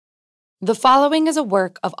The following is a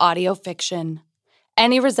work of audio fiction.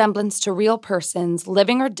 Any resemblance to real persons,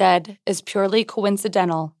 living or dead, is purely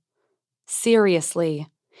coincidental. Seriously,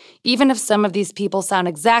 even if some of these people sound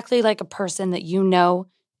exactly like a person that you know,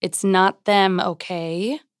 it's not them,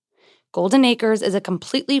 okay? Golden Acres is a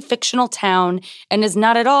completely fictional town and is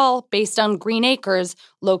not at all based on Green Acres,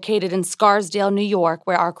 located in Scarsdale, New York,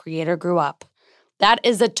 where our creator grew up. That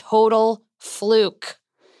is a total fluke.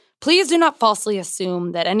 Please do not falsely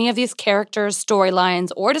assume that any of these characters,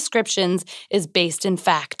 storylines, or descriptions is based in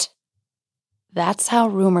fact. That's how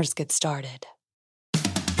rumors get started.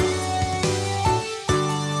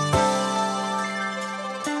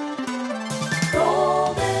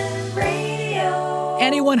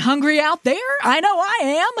 Anyone hungry out there? I know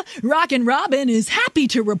I am. Rockin' Robin is happy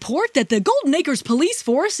to report that the Golden Acres Police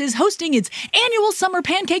Force is hosting its annual summer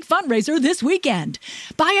pancake fundraiser this weekend.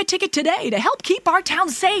 Buy a ticket today to help keep our town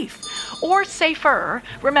safe. Or safer.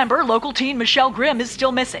 Remember, local teen Michelle Grimm is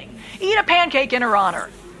still missing. Eat a pancake in her honor.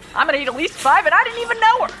 I'm gonna eat at least 5 and I didn't even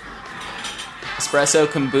know her. Espresso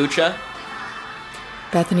kombucha?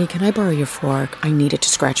 Bethany, can I borrow your fork? I need it to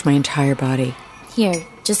scratch my entire body. Here,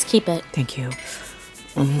 just keep it. Thank you.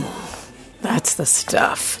 That's the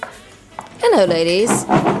stuff. Hello, ladies.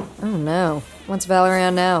 Oh, no. What's Valerie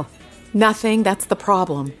on now? Nothing. That's the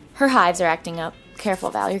problem. Her hives are acting up. Careful,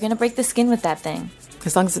 Val. You're gonna break the skin with that thing.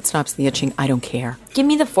 As long as it stops the itching, I don't care. Give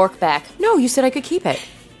me the fork back. No, you said I could keep it.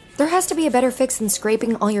 There has to be a better fix than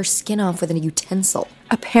scraping all your skin off with a utensil.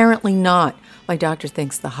 Apparently not. My doctor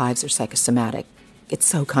thinks the hives are psychosomatic. It's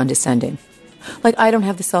so condescending. Like, I don't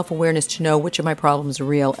have the self-awareness to know which of my problems are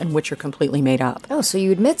real and which are completely made up. Oh, so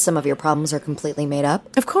you admit some of your problems are completely made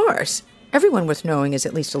up? Of course. Everyone worth knowing is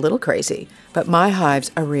at least a little crazy. But my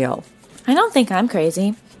hives are real. I don't think I'm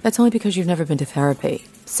crazy. That's only because you've never been to therapy.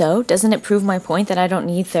 So, doesn't it prove my point that I don't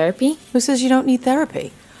need therapy? Who says you don't need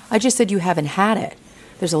therapy? I just said you haven't had it.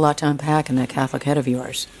 There's a lot to unpack in that Catholic head of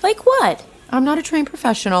yours. Like what? I'm not a trained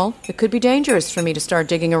professional. It could be dangerous for me to start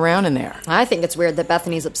digging around in there. I think it's weird that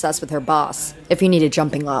Bethany's obsessed with her boss, if you need a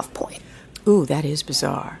jumping-off point. Ooh, that is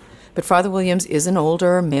bizarre. But Father Williams is an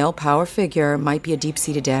older, male power figure. Might be a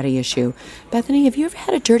deep-seated daddy issue. Bethany, have you ever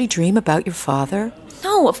had a dirty dream about your father?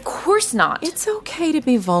 No, of course not. It's okay to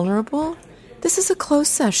be vulnerable. This is a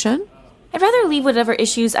closed session. I'd rather leave whatever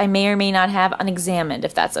issues I may or may not have unexamined,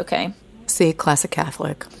 if that's okay. See, classic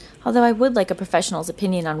Catholic. Although I would like a professional's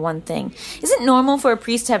opinion on one thing. Is it normal for a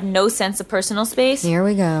priest to have no sense of personal space? Here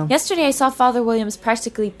we go. Yesterday I saw Father Williams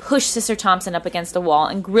practically push Sister Thompson up against the wall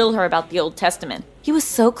and grill her about the Old Testament. He was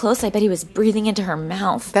so close I bet he was breathing into her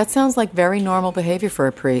mouth. That sounds like very normal behavior for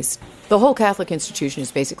a priest. The whole Catholic institution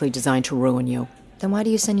is basically designed to ruin you. Then why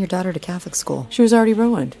do you send your daughter to Catholic school? She was already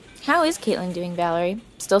ruined. How is Caitlin doing, Valerie?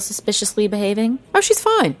 Still suspiciously behaving? Oh, she's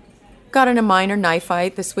fine. Got in a minor knife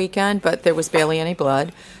fight this weekend, but there was barely any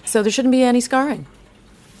blood, so there shouldn't be any scarring.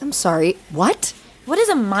 I'm sorry, what? What is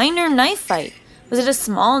a minor knife fight? Was it a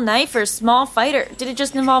small knife or a small fight, or did it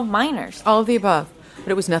just involve minors? All of the above.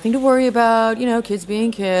 But it was nothing to worry about, kids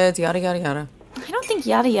being kids, yada, yada, yada. I don't think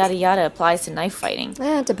yada, yada, yada applies to knife fighting.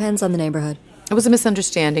 It depends on the neighborhood. It was a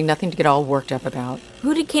misunderstanding, nothing to get all worked up about.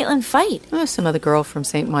 Who did Caitlin fight? Some other girl from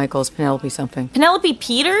St. Michael's, Penelope something. Penelope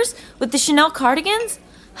Peters? With the Chanel cardigans?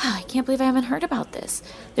 I can't believe I haven't heard about this.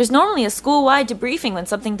 There's normally a school-wide debriefing when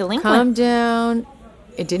something delinquent... Calm down.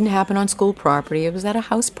 It didn't happen on school property. It was at a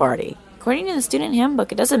house party. According to the student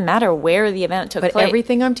handbook, it doesn't matter where the event took place. But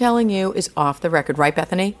everything I'm telling you is off the record, right,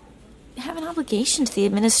 Bethany? I have an obligation to the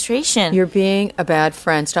administration. You're being a bad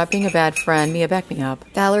friend. Stop being a bad friend. Mia, back me up.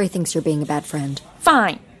 Valerie thinks you're being a bad friend.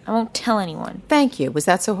 Fine. I won't tell anyone. Thank you. Was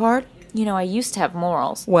that so hard? I used to have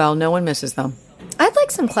morals. Well, no one misses them. I'd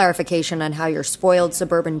like some clarification on how your spoiled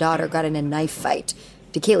suburban daughter got in a knife fight.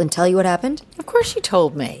 Did Caitlin tell you what happened? Of course she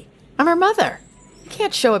told me. I'm her mother. You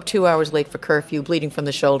can't show up 2 hours late for curfew, bleeding from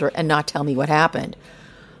the shoulder, and not tell me what happened.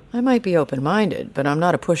 I might be open-minded, but I'm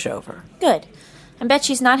not a pushover. Good. I bet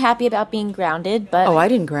she's not happy about being grounded, but... Oh, I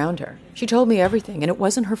didn't ground her. She told me everything, and it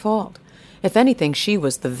wasn't her fault. If anything, she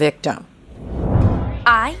was the victim.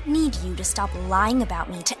 I need you to stop lying about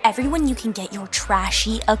me to everyone you can get your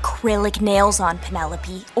trashy acrylic nails on,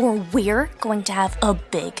 Penelope, or we're going to have a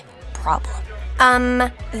big problem.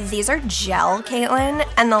 These are gel, Caitlin,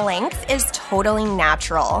 and the length is totally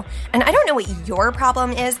natural. And I don't know what your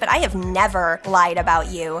problem is, but I have never lied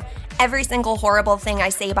about you. Every single horrible thing I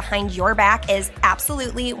say behind your back is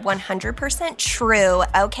absolutely 100% true,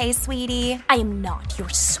 okay, sweetie? I am not your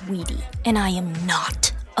sweetie, and I am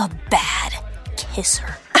not a bad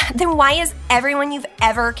kisser. Then why is everyone you've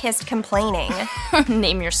ever kissed complaining?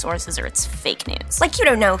 Name your sources or it's fake news. Like you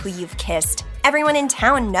don't know who you've kissed. Everyone in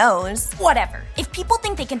town knows. Whatever. If people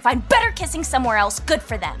think they can find better kissing somewhere else, good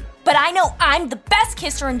for them. But I know I'm the best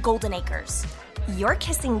kisser in Golden Acres. Your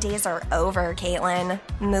kissing days are over, Caitlin.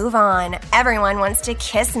 Move on. Everyone wants to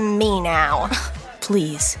kiss me now.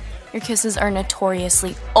 Please. Your kisses are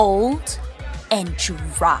notoriously old and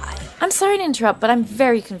dry. I'm sorry to interrupt, but I'm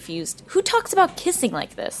very confused. Who talks about kissing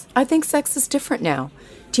like this? I think sex is different now.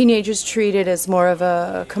 Teenagers treat it as more of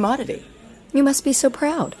a commodity. You must be so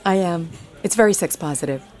proud. I am. It's very sex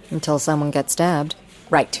positive. Until someone gets stabbed.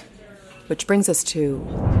 Right. Which brings us to...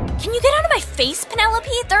 Can you get out of my face, Penelope?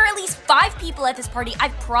 There are at least 5 people at this party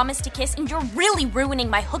I've promised to kiss, and you're really ruining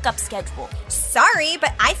my hookup schedule. Sorry,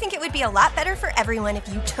 but I think it would be a lot better for everyone if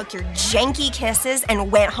you took your janky kisses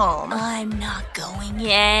and went home. I'm not going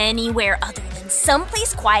anywhere other than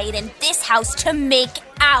someplace quiet in this house to make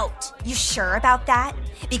out. You sure about that?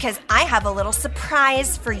 Because I have a little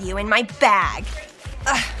surprise for you in my bag.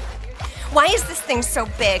 Ugh. Why is this thing so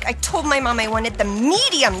big? I told my mom I wanted the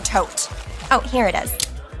medium tote. Oh, here it is.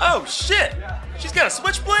 Oh, shit! She's got a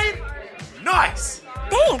switchblade? Nice!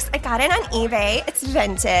 Thanks, I got it on eBay. It's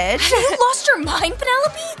vintage. Have you lost your mind,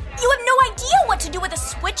 Penelope? You have no idea what to do with a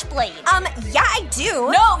switchblade. Yeah, I do.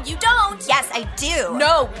 No, you don't. Yes, I do.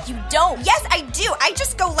 No, you don't. Yes, I do. I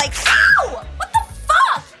just go like, ow! What the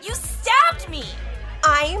fuck? You stabbed me.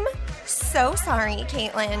 I'm so sorry,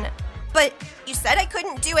 Caitlin. But you said I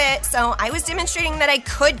couldn't do it, so I was demonstrating that I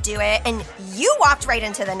could do it, and you walked right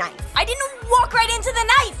into the knife. I didn't walk right into the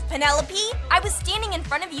knife, Penelope. I was standing in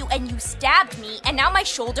front of you, and you stabbed me, and now my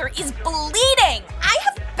shoulder is bleeding. I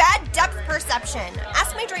have bad depth perception.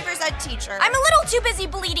 Ask my driver's ed teacher. I'm a little too busy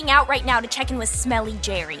bleeding out right now to check in with Smelly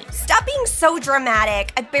Jerry. Stop being so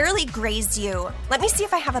dramatic. I barely grazed you. Let me see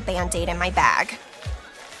if I have a Band-Aid in my bag.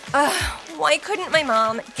 Why couldn't my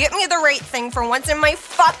mom get me the right thing for once in my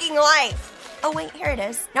fucking life? Oh, wait, here it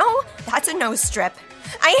is. No, that's a nose strip.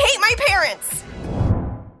 I hate my parents.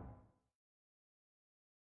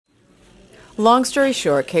 Long story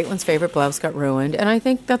short, Caitlin's favorite blouse got ruined, and I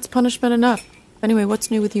think that's punishment enough. Anyway,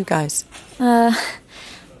 what's new with you guys? Mia?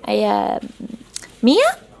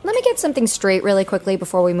 Let me get something straight really quickly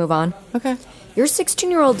before we move on. Okay. Your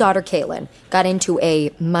 16-year-old daughter, Caitlin, got into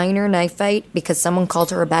a minor knife fight because someone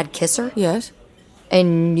called her a bad kisser? Yes.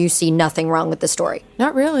 And you see nothing wrong with the story?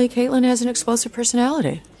 Not really. Caitlin has an explosive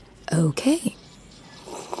personality. Okay.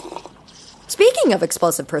 Speaking of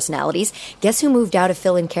explosive personalities, guess who moved out of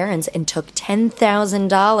Phil and Karen's and took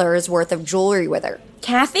 $10,000 worth of jewelry with her?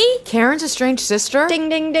 Kathy? Karen's estranged sister? Ding,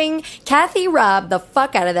 ding, ding. Kathy robbed the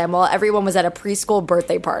fuck out of them while everyone was at a preschool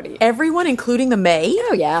birthday party. Everyone, including the maid?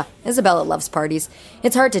 Oh, yeah. Isabella loves parties.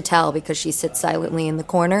 It's hard to tell because she sits silently in the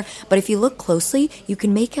corner, but if you look closely, you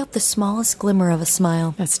can make out the smallest glimmer of a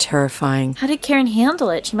smile. That's terrifying. How did Karen handle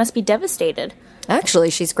it? She must be devastated. Actually,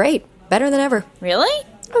 she's great. Better than ever. Really?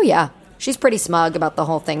 Oh, yeah. She's pretty smug about the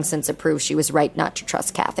whole thing since it proves she was right not to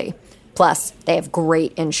trust Kathy. Plus, they have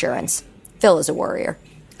great insurance. Phil is a worrier.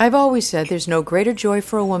 I've always said there's no greater joy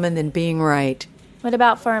for a woman than being right. What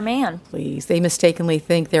about for a man? Please, they mistakenly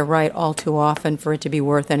think they're right all too often for it to be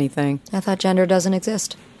worth anything. I thought gender doesn't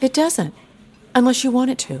exist. It doesn't. Unless you want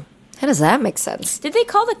it to. How does that make sense? Did they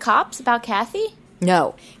call the cops about Kathy?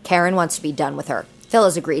 No. Karen wants to be done with her. Phil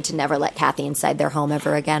has agreed to never let Kathy inside their home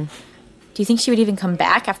ever again. Do you think she would even come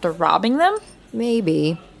back after robbing them?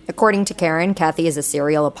 Maybe. According to Karen, Kathy is a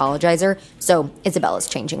serial apologizer, so Isabella's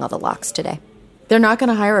changing all the locks today. They're not going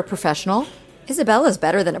to hire a professional? Isabella's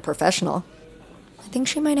better than a professional. I think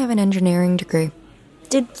she might have an engineering degree.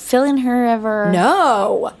 Did Phil and her ever...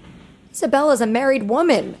 No! Isabella's a married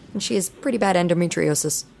woman, and she has pretty bad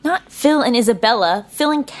endometriosis. Not Phil and Isabella.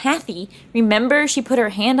 Phil and Kathy. Remember she put her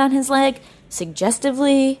hand on his leg?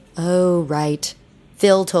 Suggestively? Oh, right.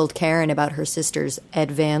 Phil told Karen about her sister's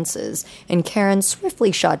advances, and Karen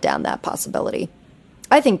swiftly shot down that possibility.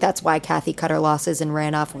 I think that's why Kathy cut her losses and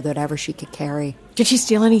ran off with whatever she could carry. Did she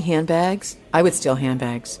steal any handbags? I would steal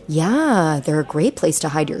handbags. Yeah, they're a great place to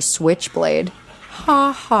hide your switchblade.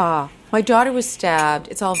 Ha ha. My daughter was stabbed.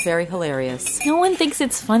 It's all very hilarious. No one thinks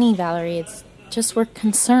it's funny, Valerie. It's just we're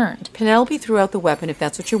concerned. Penelope threw out the weapon if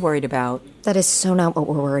that's what you're worried about. That is so not what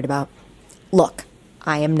we're worried about. Look,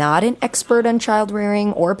 I am not an expert on child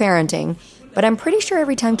rearing or parenting, but I'm pretty sure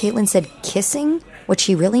every time Caitlin said kissing, what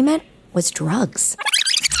she really meant was drugs.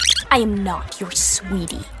 I am not your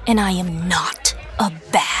sweetie, and I am not a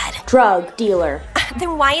bad drug dealer.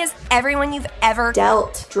 Then why is everyone you've ever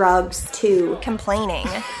dealt drugs to complaining?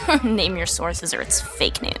 Name your sources or it's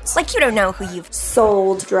fake news. Like you don't know who you've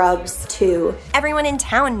sold drugs to. Everyone in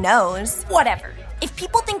town knows. Whatever. If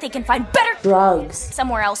people think they can find better drugs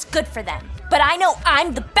somewhere else, good for them. But I know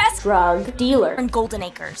I'm the best drug dealer in Golden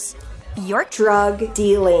Acres. Your drug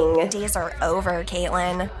dealing. days are over,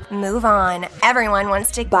 Caitlin. Move on. Everyone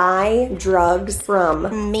wants to Buy drugs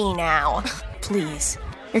from me now. Please.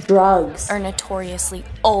 drugs. Are notoriously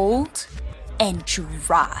old and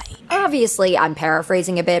dry. Obviously, I'm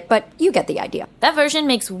paraphrasing a bit, but you get the idea. That version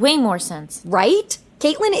makes way more sense. Right?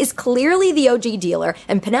 Caitlin is clearly the OG dealer,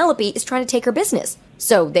 and Penelope is trying to take her business.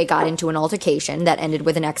 So they got into an altercation that ended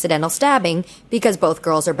with an accidental stabbing because both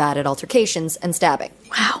girls are bad at altercations and stabbing.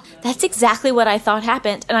 Wow, that's exactly what I thought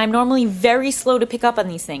happened, and I'm normally very slow to pick up on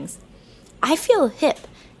these things. I feel hip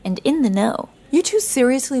and in the know. You two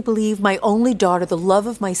seriously believe my only daughter, the love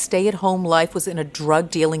of my stay-at-home life, was in a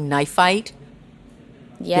drug-dealing knife fight?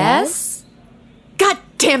 Yes? God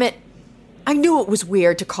damn it! I knew it was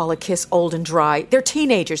weird to call a kiss old and dry. They're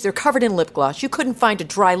teenagers. They're covered in lip gloss. You couldn't find a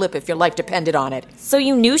dry lip if your life depended on it. So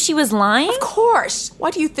you knew she was lying? Of course! Why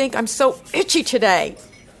do you think I'm so itchy today?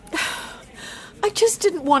 I just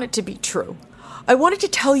didn't want it to be true. I wanted to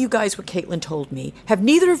tell you guys what Caitlin told me, have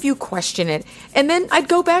neither of you question it, and then I'd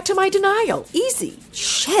go back to my denial. Easy.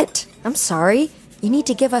 Shit. I'm sorry. You need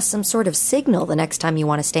to give us some sort of signal the next time you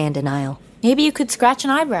want to stay in denial. Maybe you could scratch an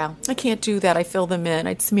eyebrow. I can't do that. I fill them in.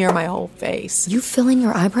 I'd smear my whole face. You fill in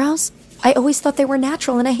your eyebrows? I always thought they were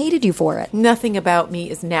natural and I hated you for it. Nothing about me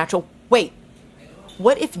is natural. Wait.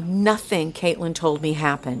 What if nothing Caitlin told me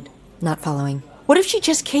happened? Not following. What if she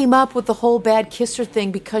just came up with the whole bad kisser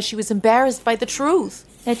thing because she was embarrassed by the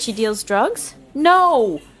truth? That she deals drugs?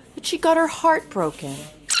 No, that she got her heart broken.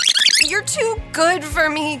 You're too good for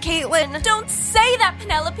me, Caitlin. Don't say that,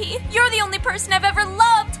 Penelope. You're the only person I've ever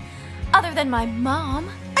loved. Other than my mom.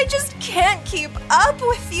 I just can't keep up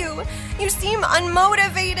with you. You seem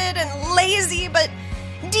unmotivated and lazy, but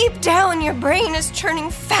deep down your brain is churning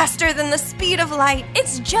faster than the speed of light.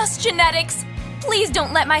 It's just genetics. Please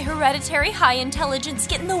don't let my hereditary high intelligence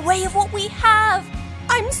get in the way of what we have.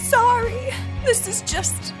 I'm sorry. This is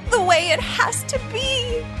just the way it has to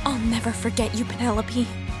be. I'll never forget you, Penelope.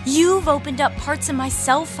 You've opened up parts of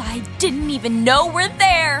myself I didn't even know were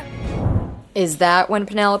there. Is that when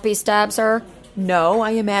Penelope stabs her? No,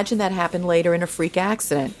 I imagine that happened later in a freak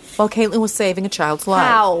accident, while Caitlin was saving a child's life.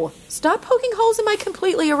 How? Stop poking holes in my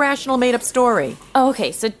completely irrational made-up story. Oh,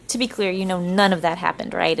 okay, so to be clear, you know none of that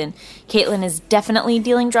happened, right? And Caitlin is definitely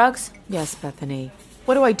dealing drugs? Yes, Bethany.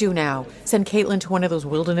 What do I do now? Send Caitlin to one of those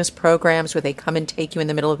wilderness programs where they come and take you in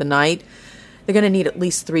the middle of the night? They're going to need at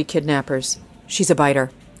least 3 kidnappers. She's a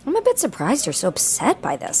biter. I'm a bit surprised you're so upset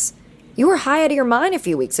by this. You were high out of your mind a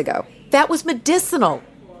few weeks ago. That was medicinal.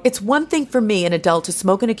 It's one thing for me, an adult, to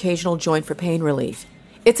smoke an occasional joint for pain relief.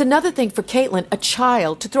 It's another thing for Caitlin, a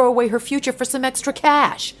child, to throw away her future for some extra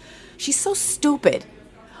cash. She's so stupid.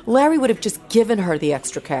 Larry would have just given her the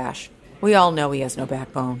extra cash. We all know he has no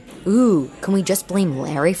backbone. Ooh, can we just blame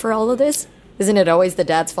Larry for all of this? Isn't it always the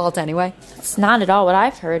dad's fault anyway? It's not at all what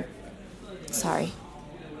I've heard. Sorry.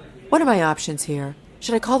 What are my options here?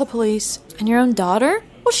 Should I call the police? And your own daughter?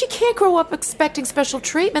 Well, she can't grow up expecting special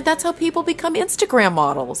treatment. That's how people become Instagram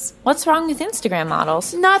models. What's wrong with Instagram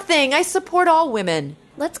models? Nothing. I support all women.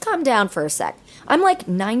 Let's calm down for a sec. I'm like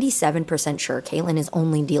 97% sure Caitlin is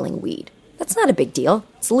only dealing weed. That's not a big deal.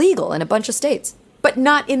 It's legal in a bunch of states. But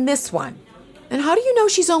not in this one. And how do you know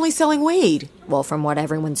she's only selling weed? Well, from what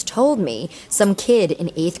everyone's told me, some kid in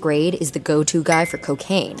 8th grade is the go-to guy for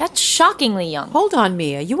cocaine. That's shockingly young. Hold on,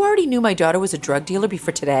 Mia. You already knew my daughter was a drug dealer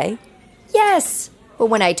before today? Yes. But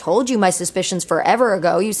when I told you my suspicions forever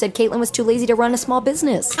ago, you said Caitlin was too lazy to run a small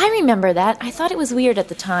business. I remember that. I thought it was weird at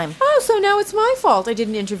the time. Oh, so now it's my fault I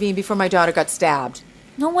didn't intervene before my daughter got stabbed.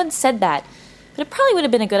 No one said that. But it probably would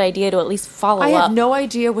have been a good idea to at least follow up. I have no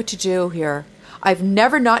idea what to do here. I've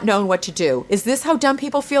never not known what to do. Is this how dumb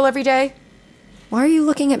people feel every day? Why are you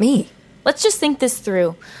looking at me? Let's just think this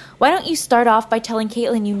through. Why don't you start off by telling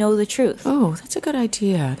Caitlin you know the truth? Oh, that's a good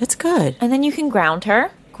idea. That's good. And then you can ground her.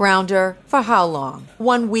 Ground her? For how long?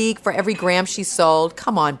 1 week for every gram she sold?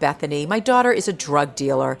 Come on, Bethany. My daughter is a drug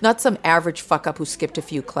dealer, not some average fuck-up who skipped a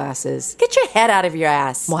few classes. Get your head out of your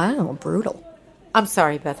ass. Wow, brutal. I'm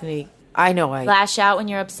sorry, Bethany. I know I... Lash out when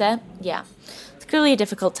you're upset? Yeah. It's clearly a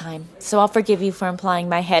difficult time, so I'll forgive you for implying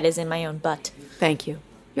my head is in my own butt. Thank you.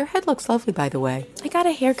 Your head looks lovely, by the way. I got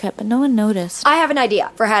a haircut, but no one noticed. I have an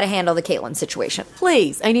idea for how to handle the Caitlin situation.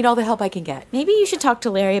 Please, I need all the help I can get. Maybe you should talk to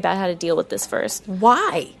Larry about how to deal with this first.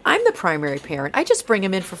 Why? I'm the primary parent. I just bring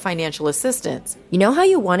him in for financial assistance. You know how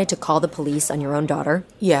you wanted to call the police on your own daughter?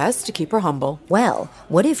 Yes, to keep her humble. Well,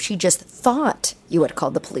 what if she just thought you had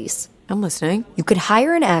called the police? I'm listening. You could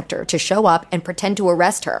hire an actor to show up and pretend to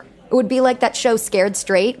arrest her. It would be like that show Scared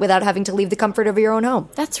Straight without having to leave the comfort of your own home.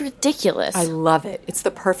 That's ridiculous. I love it. It's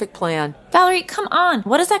the perfect plan. Valerie, come on.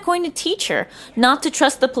 What is that going to teach her? Not to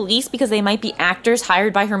trust the police because they might be actors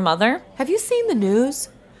hired by her mother? Have you seen the news?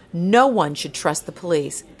 No one should trust the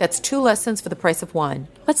police. That's 2 lessons for the price of 1.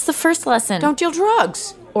 What's the first lesson? Don't deal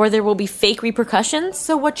drugs. Or there will be fake repercussions?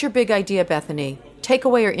 So what's your big idea, Bethany? Take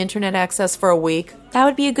away your internet access for a week? That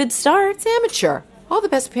would be a good start. It's amateur. All the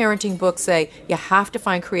best parenting books say you have to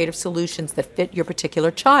find creative solutions that fit your particular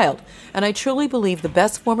child. And I truly believe the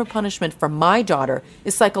best form of punishment for my daughter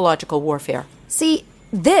is psychological warfare. See,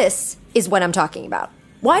 this is what I'm talking about.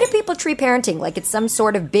 Why do people treat parenting like it's some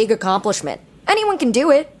sort of big accomplishment? Anyone can do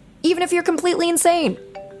it, even if you're completely insane.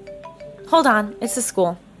 Hold on. It's the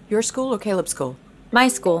school. Your school or Caleb's school? My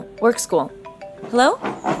school. Work school. Hello?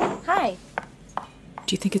 Hi.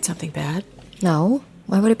 Do you think it's something bad? No.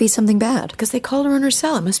 Why would it be something bad? Because they called her on her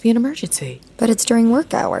cell. It must be an emergency. But it's during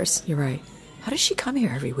work hours. You're right. How does she come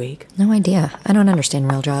here every week? No idea. I don't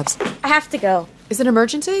understand real jobs. I have to go. Is it an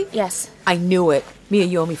emergency? Yes. I knew it. Mia,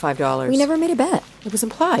 you owe me $5. We never made a bet. It was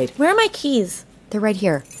implied. Where are my keys? They're right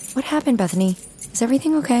here. What happened, Bethany? Is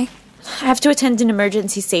everything okay? I have to attend an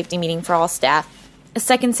emergency safety meeting for all staff. A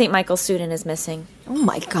second St. Michael's student is missing. Oh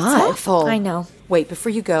my God. It's awful. I know. Wait, before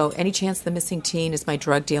you go, any chance the missing teen is my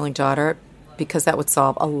drug-dealing daughter? Because that would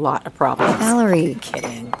solve a lot of problems. Valerie. I'm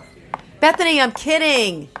kidding. Bethany, I'm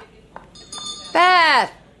kidding.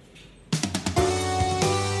 Beth!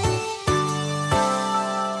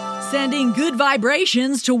 Sending good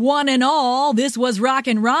vibrations to one and all. This was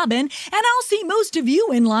Rockin' Robin, and I'll see most of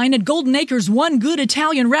you in line at Golden Acres One Good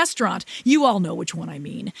Italian Restaurant. You all know which one I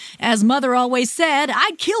mean. As Mother always said,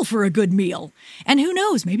 I'd kill for a good meal. And who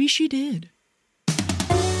knows, maybe she did.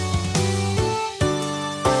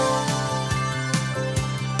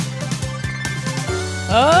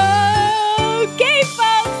 Okay,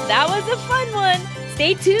 folks, that was a fun one.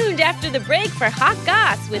 Stay tuned after the break for Hot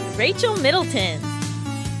Goss with Rachel Middleton.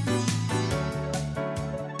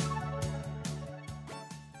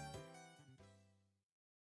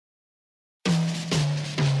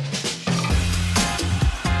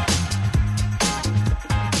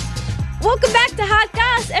 Welcome back to Hot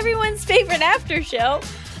Goss, everyone's favorite after show.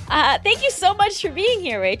 Thank you so much for being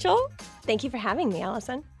here, Rachel. Thank you for having me,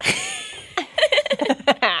 Allison.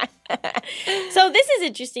 So this is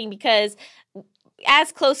interesting because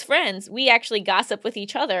as close friends, we actually gossip with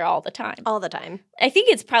each other all the time. All the time. I think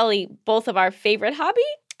it's probably both of our favorite hobby.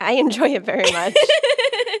 I enjoy it very much.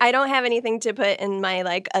 I don't have anything to put in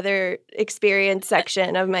my other experience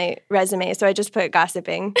section of my resume, so I just put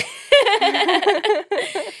gossiping.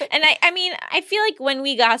 And I mean, I feel like when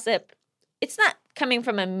we gossip, it's not coming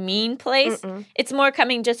from a mean place. Mm-mm. It's more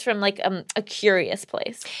coming just from a curious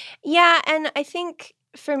place. Yeah, and I think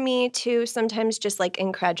for me too, sometimes just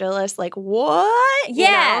incredulous, what?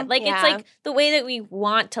 Yeah, You know? it's like the way that we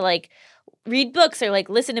want to read books or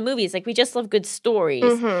listen to movies. We just love good stories.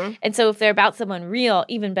 Mm-hmm. And so if they're about someone real,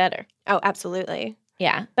 even better. Oh, absolutely.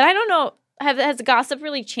 Yeah. But I don't know, has gossip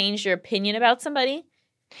really changed your opinion about somebody?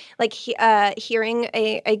 Hearing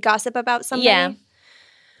a gossip about somebody? Yeah.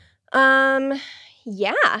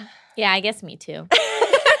 Yeah. Yeah, I guess me too.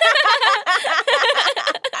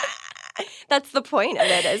 That's the point of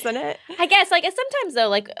it, isn't it? I guess, sometimes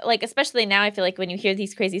though, especially now, I feel like when you hear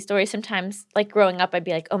these crazy stories, sometimes, growing up, I'd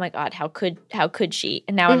be like, oh my God, how could she?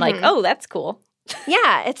 And now I'm like, oh, that's cool.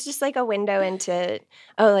 Yeah, it's just a window into,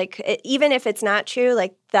 even if it's not true,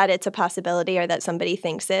 that it's a possibility or that somebody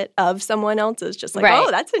thinks it of someone else is just Right.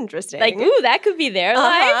 oh, that's interesting. Ooh, that could be their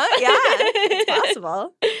life. Yeah, it's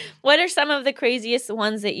possible. What are some of the craziest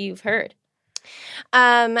ones that you've heard?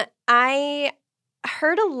 I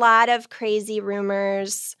heard a lot of crazy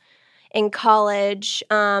rumors in college.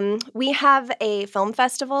 We have a film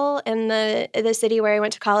festival in the city where I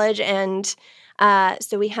went to college, and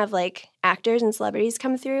so we have actors and celebrities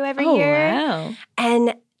come through every year. Wow.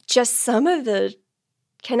 And just some of the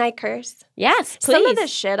 – can I curse? Yes, please. Some of the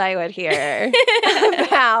shit I would hear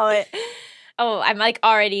about – Oh, I'm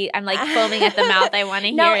foaming at the mouth. I want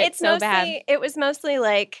to hear it so bad. It was mostly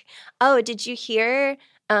oh, did you hear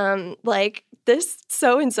this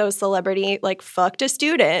so-and-so celebrity fucked a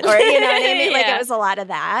student? Or you know what I mean? Yeah. It was a lot of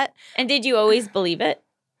that. And did you always believe it?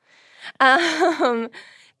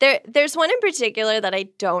 There's one in particular that I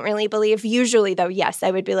don't really believe. Usually, though, yes,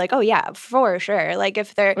 I would be oh, yeah, for sure.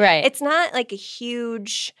 If they're – Right. It's not a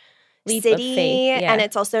huge – Leap of city, faith, yeah. and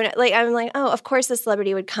it's also I'm oh, of course, a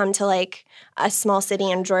celebrity would come to a small city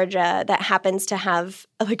in Georgia that happens to have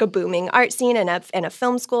a booming art scene and a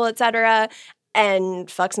film school, etc. and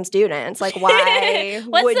fuck some students. Like, why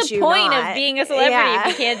What's would the you point not? of being a celebrity if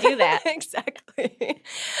you can't do that? Exactly.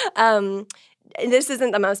 This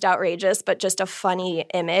isn't the most outrageous, but just a funny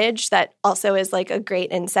image that also is like a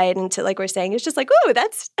great insight into, like we're saying, it's just like, ooh,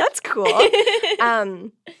 that's cool.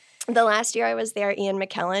 The last year I was there, Ian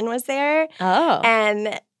McKellen was there. Oh.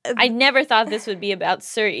 And I never thought this would be about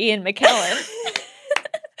Sir Ian McKellen.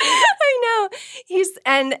 I know.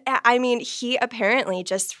 He apparently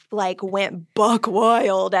just like went buck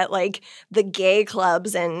wild at like the gay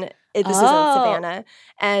clubs, and this was in Savannah.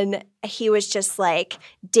 And he was just like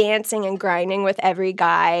dancing and grinding with every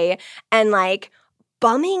guy and like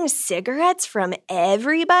bumming cigarettes from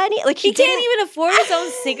everybody. Like he can't even afford his own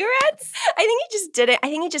cigarettes? I think he just did it. I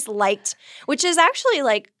think he just liked, which is actually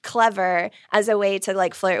like clever as a way to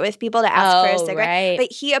like flirt with people, to ask for a cigarette. Right.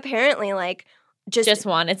 But he apparently like just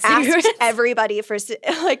wanted cigarettes. Asked everybody for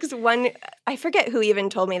like one. I forget who even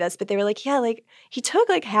told me this, but they were like, yeah, like he took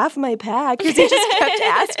like half my pack because he just kept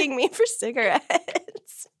asking me for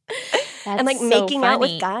cigarettes. And like making out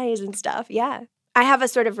with guys and stuff. Yeah. I have a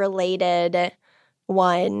sort of related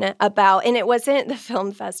one about, and it wasn't the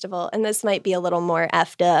film festival, and this might be a little more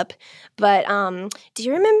effed up, but do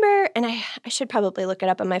you remember, and I should probably look it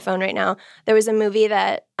up on my phone right now, there was a movie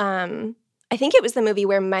that I think it was the movie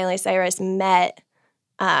where Miley Cyrus met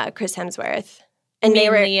Chris Hemsworth. And they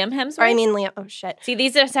were Liam Hemsworth? Or I mean Liam. Oh, shit. See,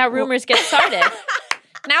 these are how rumors get started.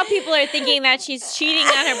 Now people are thinking that she's cheating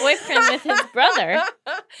on her boyfriend with his brother.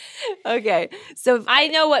 Okay. So I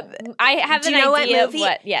know what – I have an idea of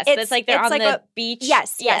what – yes. It's like they're on like the beach.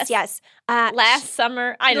 Yes. Last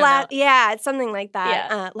summer. I don't know. Yeah, it's something like that.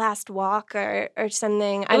 Yeah. Last Walk or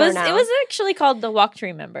something. I don't know. It was actually called The Walk to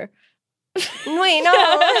Remember. Wait,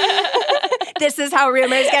 no. This is how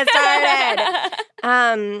rumors get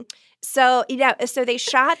started. So they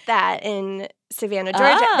shot that in Savannah,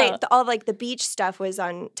 Georgia. All like the beach stuff was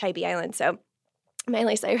on Tybee Island. So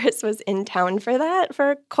Miley Cyrus was in town for that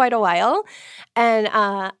for quite a while. And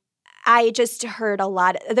I just heard a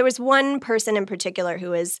lot. There was one person in particular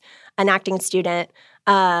who was an acting student.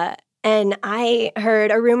 And I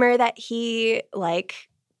heard a rumor that he like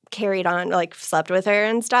carried on, like slept with her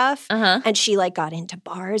and stuff. And she like got into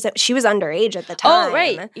bars. She was underage at the time. Oh,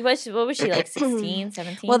 right. What was she, like 16,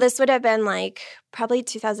 17? Well, this would have been like probably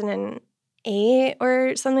 2008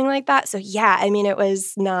 or something like that. So yeah, I mean, it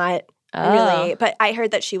was not really. But I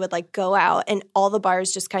heard that she would like go out and all the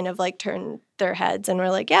bars just kind of like turned their heads and were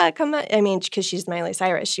like, yeah, come on. I mean, because she's Miley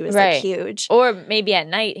Cyrus. She was like huge. Or maybe at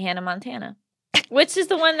night, Hannah Montana. Which is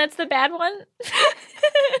the one that's the bad one?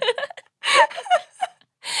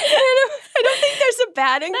 I don't think there's a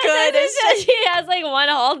bad and good. She has like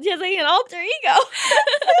she has like an alter ego.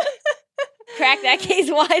 Crack that case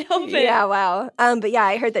wide open. Yeah, wow. But yeah,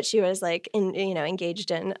 I heard that she was like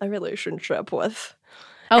engaged in a relationship with.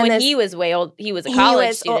 Oh, and he was way old. He was a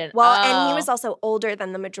college student. And he was also older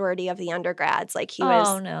than the majority of the undergrads. Like he was.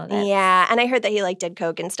 Oh no. Yeah, and I heard that he like did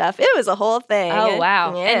coke and stuff. It was a whole thing. Oh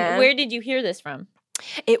wow. Yeah. And where did you hear this from?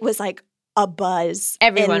 It was like a buzz.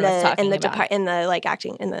 Everyone was talking about in the like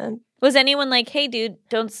acting in the. Was anyone like, hey, dude,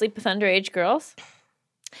 don't sleep with underage girls?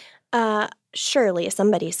 Surely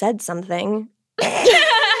somebody said something.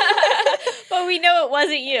 But we know it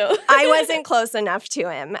wasn't you. I wasn't close enough to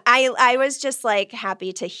him. I was just like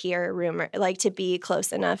happy to hear rumor, like to be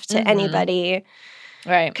close enough to anybody.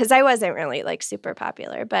 Right. Because I wasn't really like super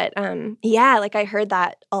popular. But yeah, like I heard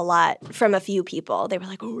that a lot from a few people. They were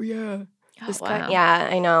like, oh yeah. Wow. Yeah,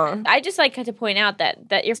 I know. I just like to point out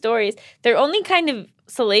that your stories, they're only kind of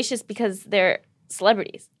salacious because they're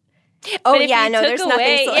celebrities. Oh yeah, no, there's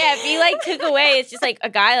nothing. If you like took away, it's just like a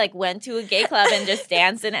guy like went to a gay club and just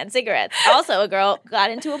danced and had cigarettes. Also, a girl got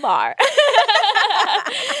into a bar.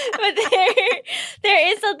 But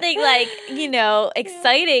there is something like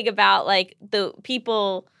exciting about like the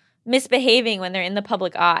people misbehaving when they're in the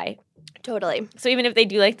public eye. Totally. So even if they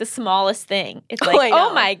do like the smallest thing, it's like,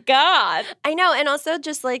 oh my God. I know, and also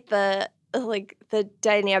just like the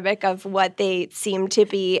dynamic of what they seem to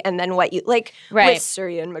be and then what you like with Sir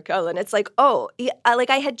Ian McKellen. It's like,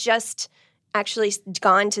 I had just actually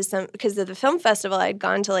gone to some, because of the film festival, I'd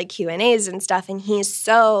gone to like Q&As and stuff, and he's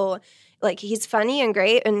so like, he's funny and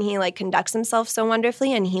great, and he like conducts himself so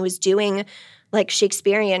wonderfully, and he was doing like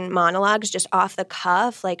Shakespearean monologues just off the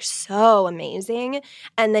cuff, like so amazing.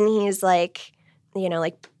 And then he's like,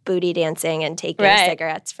 like booty dancing and taking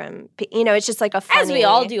cigarettes from, it's just like a funny. As we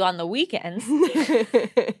all do on the weekends.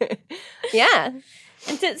 Yeah.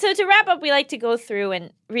 And so to wrap up, we like to go through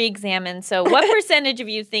and re-examine. So what percentage of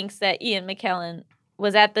you thinks that Ian McKellen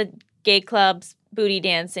was at the gay clubs booty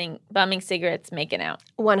dancing, bumming cigarettes, making out?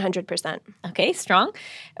 100%. Okay, strong.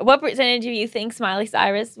 What percentage of you think Miley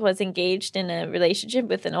Cyrus was engaged in a relationship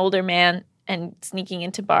with an older man and sneaking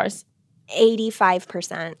into bars?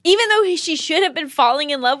 85%. Even though she should have been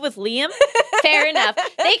falling in love with Liam? Fair enough.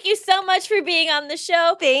 Thank you so much for being on the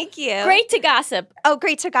show. Thank you. Great to gossip. Oh,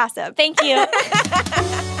 great to gossip. Thank you.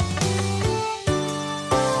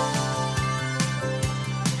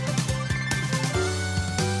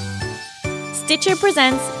 Stitcher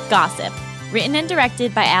presents Gossip, written and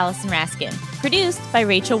directed by Allison Raskin, produced by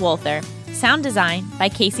Rachel Wolther, sound design by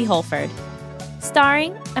Casey Holford.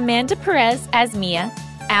 Starring Amanda Perez as Mia,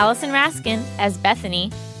 Allison Raskin as Bethany,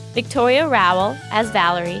 Victoria Rowell as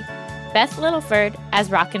Valerie, Beth Littleford as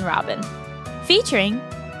Rockin' Robin. Featuring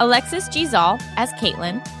Alexis Gizal as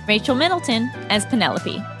Caitlin, Rachel Middleton as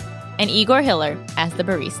Penelope, and Igor Hiller as the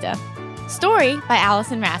barista. Story by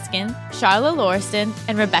Allison Raskin, Charla Lauriston,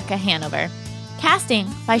 and Rebecca Hanover. Casting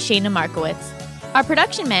by Shayna Markowitz. Our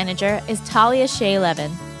production manager is Talia Shea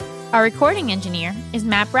Levin. Our recording engineer is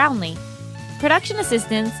Matt Brownlee. Production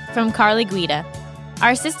assistance from Carly Guida. Our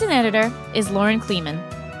assistant editor is Lauren Kleeman.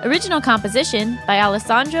 Original composition by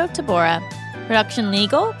Alessandro Tabora. Production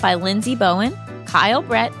legal by Lindsay Bowen, Kyle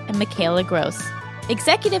Brett, and Michaela Gross.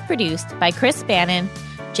 Executive produced by Chris Bannon,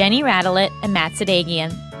 Jenny Radelet, and Matt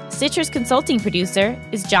Sadagian. Stitcher's consulting producer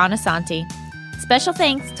is John Asante. Special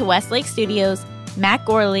thanks to Westlake Studios, Matt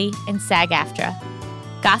Gorley, and SAG-AFTRA.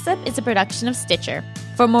 Gossip is a production of Stitcher.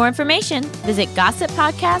 For more information, visit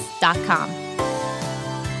gossippodcast.com.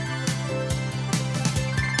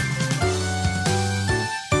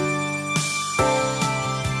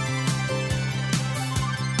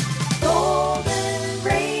 Golden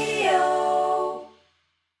Radio.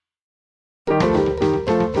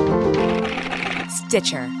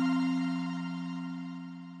 Stitcher.